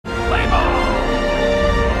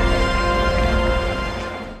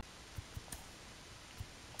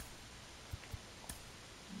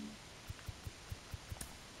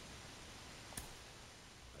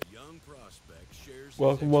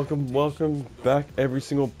Welcome back, every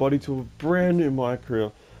single buddy, to a brand new My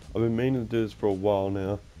Career. I've been meaning to do this for a while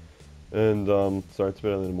now, and sorry, it's a bit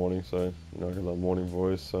early in the morning, so you know I got that morning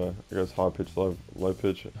voice. So it goes high pitch, low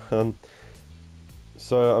pitch.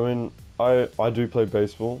 So I mean, I do play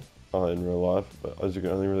baseball in real life, but as you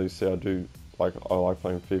can only really see, I like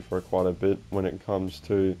playing FIFA quite a bit when it comes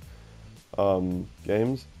to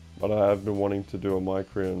games. But I have been wanting to do a My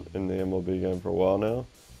Career in the MLB game for a while now.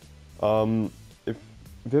 If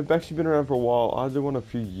they've actually been around for a while, I did one a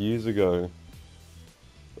few years ago.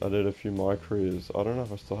 I did a few My Careers. I don't know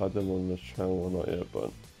if I still had them on this channel or not yet,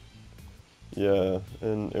 but yeah,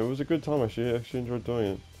 and it was a good time actually. I actually enjoyed doing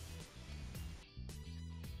it.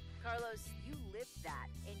 Carlos, you lived that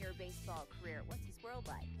in your baseball career. What's this world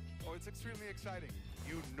like? Oh, it's extremely exciting.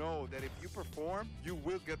 You know that if you perform, you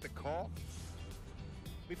will get the call.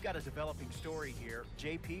 We've got a developing story here.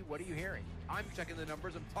 JP, what are you hearing? I'm checking the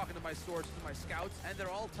numbers, I'm talking to my sources and my scouts, and they're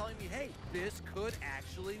all telling me, hey, this could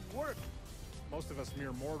actually work. Most of us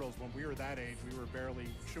mere mortals, when we were that age, we were barely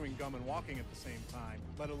chewing gum and walking at the same time,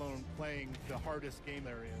 let alone playing the hardest game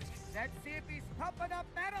there is. Let's see if he's pumping up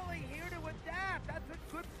mentally here to adapt. That's what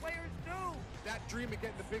good players do. That dream of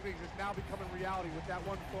getting the big leagues is now becoming reality with that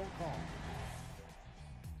one phone call.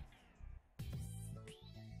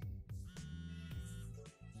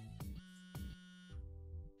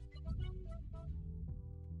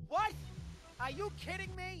 What? Are you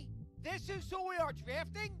kidding me? This is who we are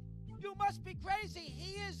drafting? You must be crazy.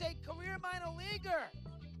 He is a career minor leaguer.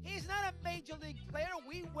 He's not a major league player.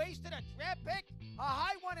 We wasted a draft pick, a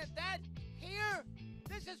high one at that. Here,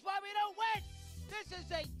 this is why we don't win. This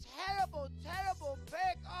is a terrible, terrible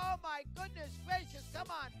pick. Oh my goodness gracious. Come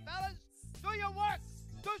on, fellas. Do your work.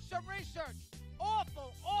 Do some research.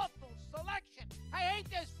 Awful, awful selection. I hate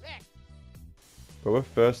this pick. But we're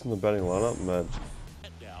first in the batting lineup, man.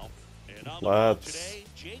 That's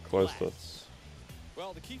close to.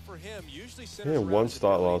 Well, the key for him usually He had one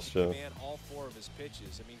start last year. All four of his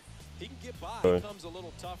pitches. I mean, he can get by. It becomes a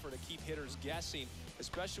little tougher to keep hitters guessing,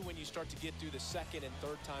 especially when you start to get through the second and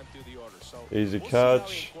third time through the order. So easy we'll catch. see how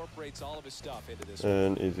he incorporates all of his stuff into this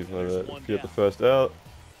and easy play there. If you get the first out,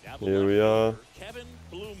 here we are. Kevin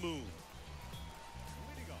Blue Moon.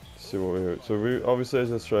 Let's see what we. So we obviously as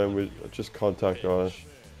an Australian, we just contact guy.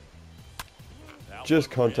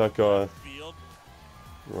 Just contact guy.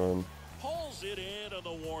 Run. Pulls it in on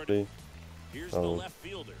the warning. Here's the left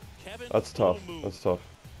fielder, Kevin. That's tough. That's tough.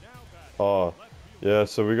 Oh, yeah.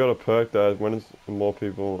 So we got a perk that when it's more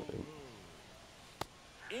people.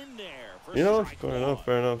 In there. You know, fair enough.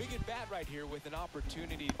 Fair enough. Big at bat right here with an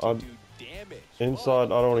opportunity to do damage. Inside, I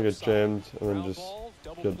don't want to get jammed and then just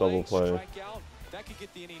get a double play.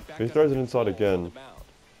 If he throws it inside again,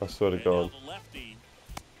 I swear to God.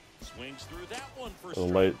 Swings through that one for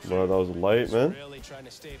late, bro. That was late, man.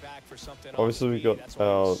 Obviously, we got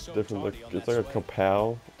our different. Like, it's like a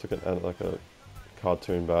kapow. It's like a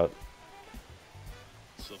cartoon bat.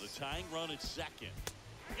 So the tying run at second.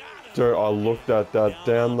 Dude, I looked at that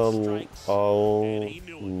down the. Oh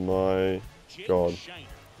my God.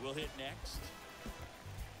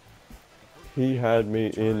 He had me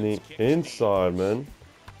in the inside, man.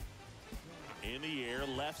 In the air,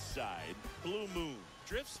 left side. Blue Moon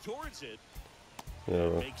drifts towards it. Yeah,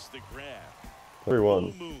 bro. Makes the grab.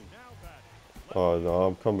 3-1. Oh no,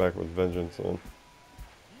 I'm coming back with vengeance, man.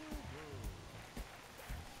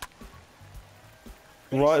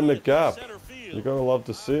 Right in the gap. You're gonna love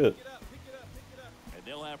to see it.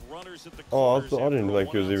 Oh, I didn't think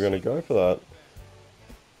he was even gonna go for that.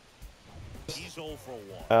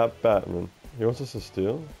 At Batman. He wants us to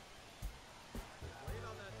steal.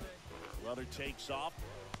 Runner takes off.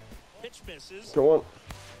 Pitch misses. Go on.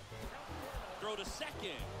 Throw to second.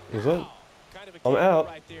 Is that? I'm out.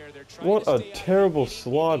 What a terrible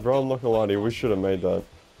slide, bro. I'm not gonna lie to you. We should have made that.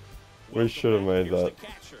 We should have made that.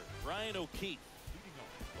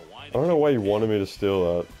 I don't know why you wanted me to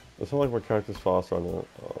steal that. It's not like my character's fast right now.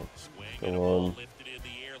 Oh, come on.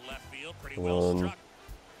 Come on.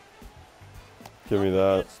 Give me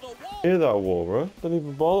that. Hear that wall, bro. Don't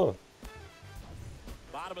even bother.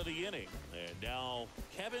 Bottom of the inning. And now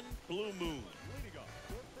Kevin Blue Moon.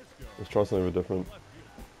 Let's try something a bit different.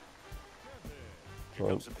 Here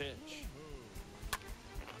comes the pitch.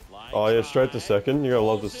 Oh yeah, straight to second. You're gonna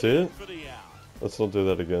love to see it. Let's not do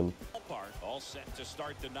that again. All set to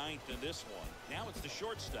start the ninth in this one. Now it's the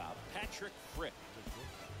shortstop, Patrick Frick.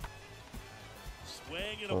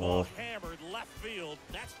 Swing and a ball hammered left field.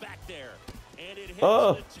 That's back there. And it hits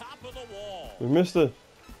the top of the wall. We missed it.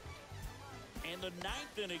 And the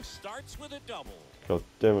ninth inning starts with a double. God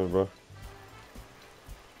damn it, bro.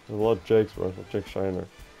 There's a lot of Jakes, bro. Jake Shiner.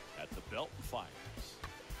 At the belt and fires.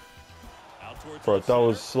 Out towards Bro, left that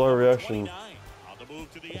was center. slow reaction. 29 on the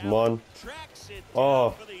move to the Of out. mine. Tracks it Oh.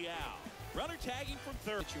 down for the out. Runner tagging from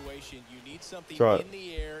third. Situation, you need something That's right. in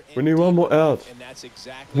the air. We need one more out. And that's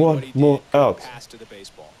exactly One what he more did. out. Pass to the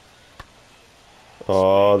baseball.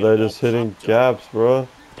 Oh, they're just hitting gaps, bro.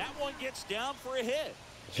 That one gets down for a hit.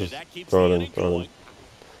 Just and that keeps throw the it in, inning throw it in. going.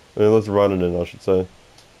 I mean, let's run it in, I should say.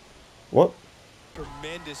 What?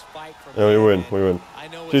 Tremendous fight from Yeah, we him, win, and we win. I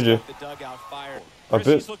know it's GG. got the dugout fired. A Chris,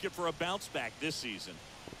 bit, he's looking for a bounce back this season.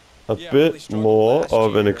 a Yeah, really bit struggled more last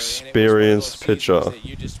of year, an and it was one of those experienced seasons pitcher. that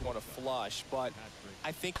you just want to flush, but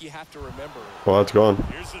I think you have to remember. Well, that's gone.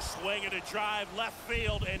 Here's a swing and a drive left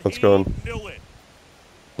field, and That's he gone. knew it.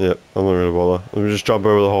 Yep, I'm not gonna bother. Let me just jump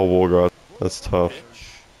over the whole wall, guys. That's tough. Pitch.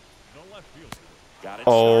 Got it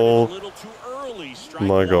Oh. started a little too early. Strike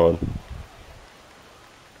My one. god.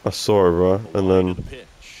 I saw it, bro. And Line of then, the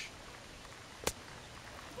pitch.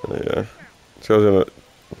 there you go. This guy's gonna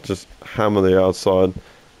just hammer the outside.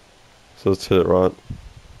 So let's hit it right.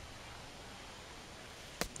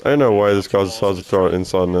 Ain't no way this guy decides to throw it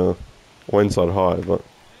inside now. Or inside high, but.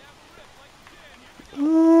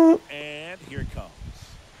 And here it comes.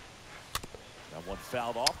 That one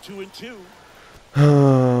fouled off, 2-2.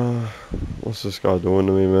 What's this guy doing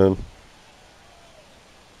to me, man?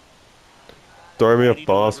 Throw me a He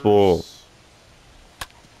fastball. delivers.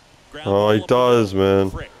 Ground Oh, ball he up the does, middle. man.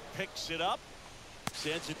 Frick picks it up,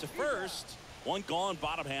 sends it to first. One gone,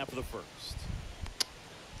 bottom half of the first.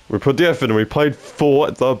 We put the effort in. We played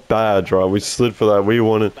for the badge, right? We slid for that. We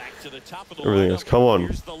wanted Back to the top of the everything lineup. else. Come on.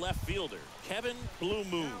 Here's the left fielder, Kevin Blue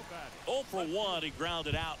Moon. 0 for 1. He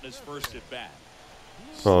grounded out in his first at bat.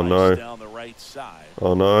 Oh, no. Sliced down the right side.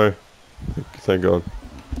 Oh no. Thank God.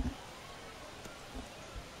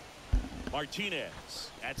 Martinez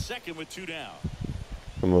at second with 2 down.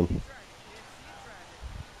 Come on.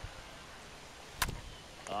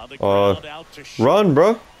 On the ground, out to short. Run,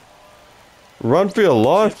 bro. Run for your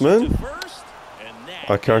life, Shifts it man. to first, and that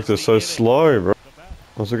Our is character's the so inning. slow, bro.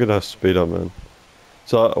 Also good to have speed up, man.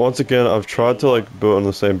 So once again, I've tried to like build on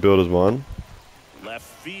the same build as mine. Left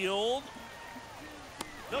field.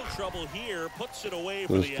 No trouble here. Puts it away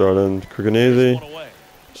for Just the throw it out. in quick and easy. One away.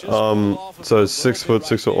 So 6 foot,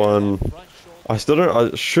 6'1". I still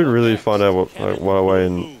don't. I should really find out what I weigh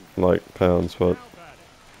in like pounds, but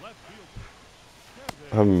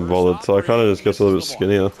I haven't bothered. So I kind of just get a little bit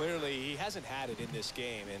skinnier. Clearly, he hasn't had it in this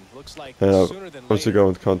game, and looks like And I've sooner than obviously later, going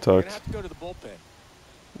with you're gonna contact. have to go to the bullpen.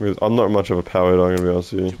 Because I'm not much of a power hitter, I'm gonna be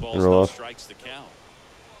honest with you, 2 balls, in real no life. strikes the count.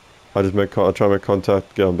 I just I try to make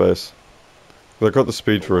contact, get on base. But I got the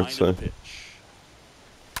speed for Line it, of so the pitch.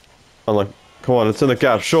 I'm like, come on, it's in the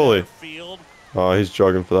gap, surely. Field, Oh, he's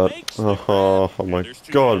jogging for that. Oh my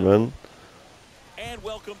god, man. and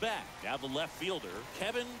welcome back. Now the left fielder,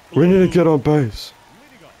 Kevin We need to Blue. get on base.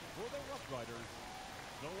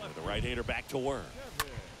 The right-hander back to work.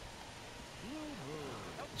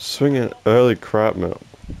 Swinging early crap, man.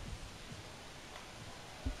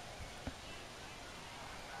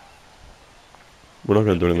 We're not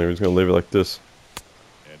gonna do anything. We're just gonna leave it like this.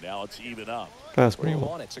 And now it's even up. Where do you Fastball.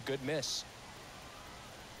 want it? It's a good miss.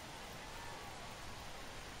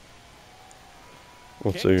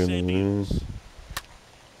 What's he Kicks gonna and do? deals.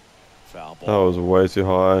 Foul That ball. was way too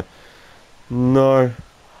high. No.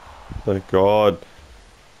 Thank God.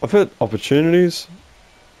 I've had opportunities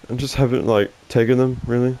and just haven't like taken them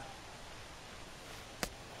really.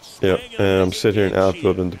 Yep, Swing and I'm a sitting here in miss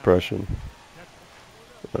outfield here. in depression.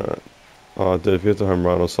 Alright. Oh, dude, if you hit the home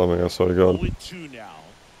run or something, I swear to God. 0-2 now.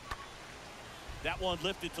 That one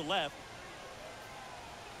lifted to left.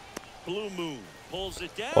 Blue Moon pulls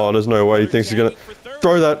it down. Oh, there's no way he thinks he's gonna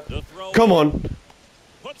throw that. The throw Come in. on.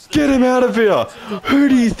 Puts the Get him out of here! distance. Who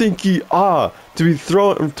do you think you are to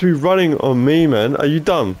be running on me, man? Are you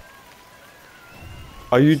dumb?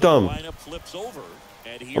 Are you dumb? Lineup flips over,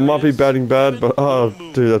 and I here might be is batting bad, but oh, Blue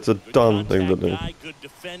Moon. dude, that's a Good dumb thing to contact do. guy, good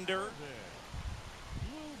defender.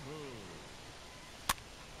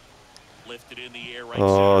 Lifted in the air right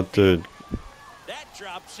Oh, center field. dude, That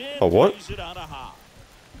drops in. Oh, what? Plays it on a hop.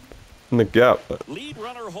 in the gap. Lead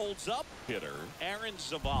runner holds up. Hitter Aaron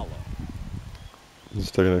Zavala.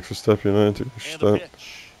 Just take an extra step, you know. Take an And the extra step.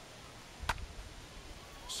 pitch.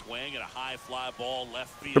 Swing and a high fly ball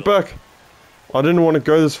left field. Get back! I didn't want to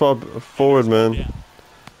go this far forward, man. Yeah.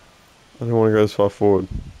 I didn't want to go this far forward.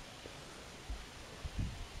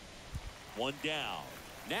 One down.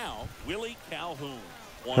 Now Willie Calhoun.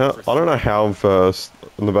 How, I don't know how I'm first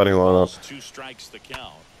in the batting lineup. 2 strikes the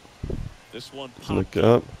count. This one In the popped gap.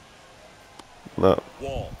 up. No.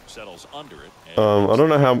 Wall settles under it. I don't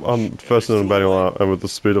know how I'm first in the batting lineup and with the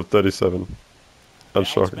speed of 37. That's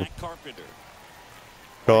shocking. Matt Carpenter.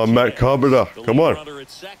 Come on, Matt Carpenter. The Come lead on. runner at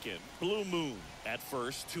second. Blue Moon at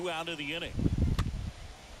first. 2 out of the inning.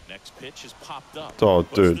 Next pitch is popped up. Oh,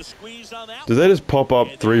 Puts dude. the squeeze on that Did they just pop up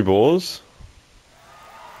 3 balls?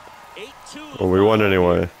 8-2. Well, we won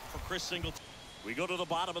anyway. For Chris Singleton. We go to the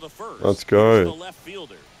bottom of the first. Let's go. Here's the left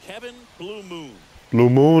fielder, Kevin Blue Moon. Blue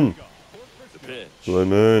Moon. The pitch. Blue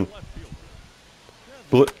Moon.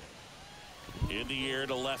 In the air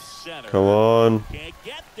to left center. Come on. Can't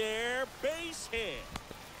get there. Base hit.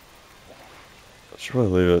 I should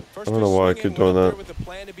probably leave it. I don't know why I keep doing that. With a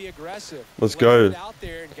plan to be aggressive. Let's go. Out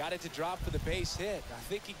there and got it to drop for the base hit. I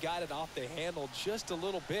think he got it off the handle just a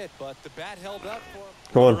little bit, but the bat held up for him.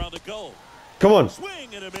 Come on. Around the goal. Come on.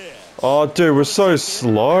 Swing and a miss. Oh, dude, we're so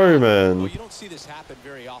slow, Well, man. you don't see this happen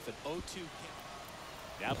very often. 0-2.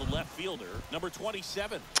 Now the left fielder, number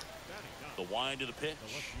 27. The wind to the pitch.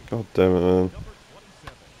 God damn it, man.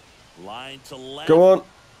 Line to left. Come on.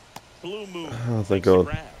 Blue Moon. Oh, thank Makes the God.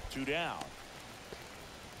 grab. 2 down.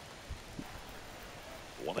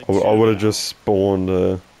 I would have just spawned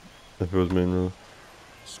if it was me, really.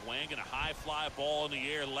 Swing and a high fly ball in the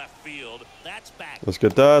air left field. That's back. Let's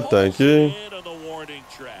get that. Thank you. On the warning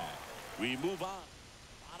track. We move on.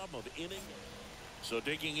 Bottom of inning. So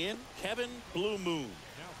digging in, Kevin Blue Moon.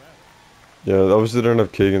 Yeah, obviously they don't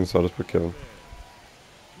have Keegan, so I'll just put Kevin.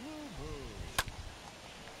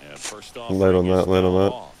 And first off, Late on that, late on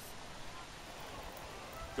that.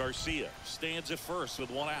 Garcia stands at first with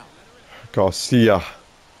 1 out. Garcia.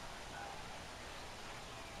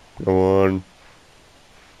 Come on.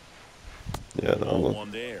 Yeah, no, I'm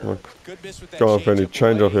One there. Good miss with that Go on for any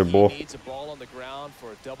change up here, boy. He needs a ball on the ground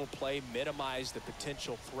for a double play, minimize the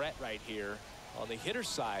potential threat right here. On the hitter's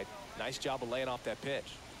side, nice job of laying off that pitch.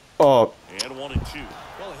 Oh. And 1 and 2.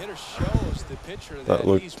 Well, the hitter shows the pitcher That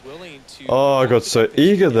looked. he's willing to. Oh, I got so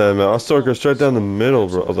eager there, man. I saw it go straight down the middle,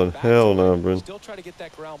 bro. Oh, then hell no, bro. Still try to get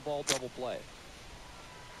that ground ball double play.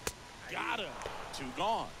 Got him. 2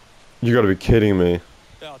 gone. You gotta be kidding me.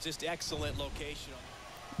 Well, just excellent location.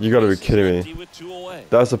 You gotta be kidding me. With 2 away.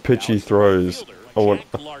 That's a pitch he throws. I don't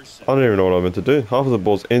even know what I meant to do. Half of the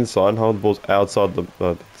ball's inside, half of the ball's outside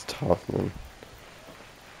the. It's tough, man.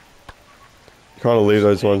 You kind of leave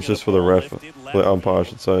those ones just for the ref, the umpire, I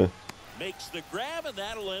should say. Makes the grab and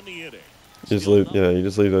that'll end the inning. You just leave, yeah, you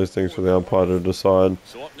just leave those things for the umpire to decide.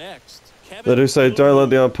 So up next, They do say don't let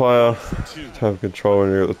the umpire have control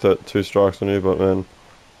when you got the 2 strikes on you, but man,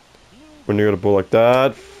 when you got a ball like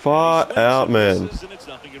that, far out, man.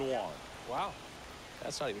 Wow,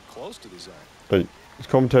 that's not even close to the zone. Hey, these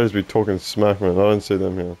commentators be talking smack, man. I don't see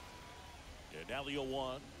them here. Now the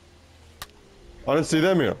 0-1. I don't see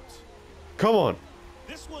them here. Come on.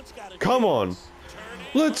 Come on.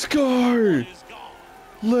 Let's go.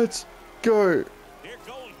 Let's go.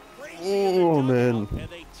 Oh, man.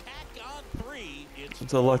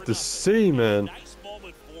 That's what I like to see, man.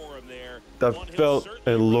 That felt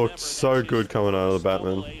and looked so good coming out of the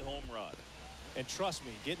Batman. And trust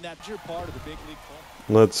me, getting that your part of the big league club.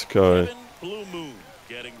 Let's go.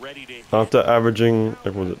 After averaging, like,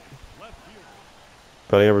 what was it?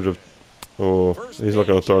 Batting average of. Oh, he's not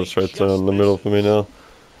going to throw it straight down the middle for me now.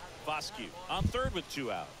 On third with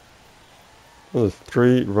 2 out. That was a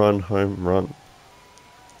 3-run home run.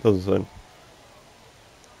 Doesn't say.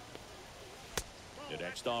 The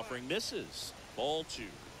next offering misses. Ball 2.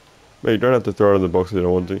 Mate, you don't have to throw it in the box if you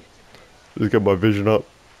don't want to. Just get my vision up.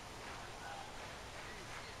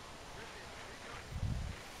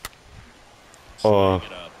 Oh.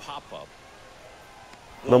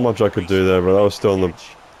 Not much I could do there, but I was still in the.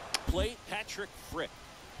 Plate Patrick Frick.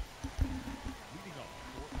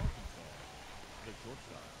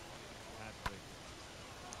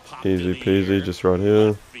 Easy peasy, just right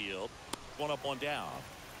here. 1 up, 1 down.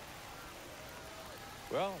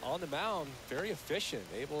 Well, on the mound, very efficient,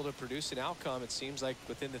 able to produce an outcome, it seems like,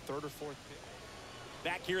 within the 3rd or 4th pitch.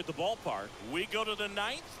 Back here at the ballpark, we go to the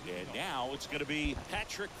 9th, and now it's going to be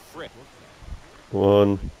Patrick Frick.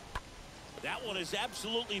 1. That one is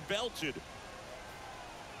absolutely belted.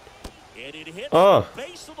 And it hits the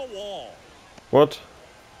base of the wall. What?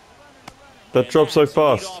 That dropped so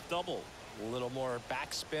fast. A little more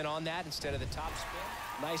backspin on that instead of the top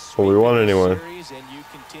spin. Nice. Well, we won anyway. Series, and you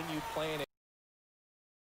continue playing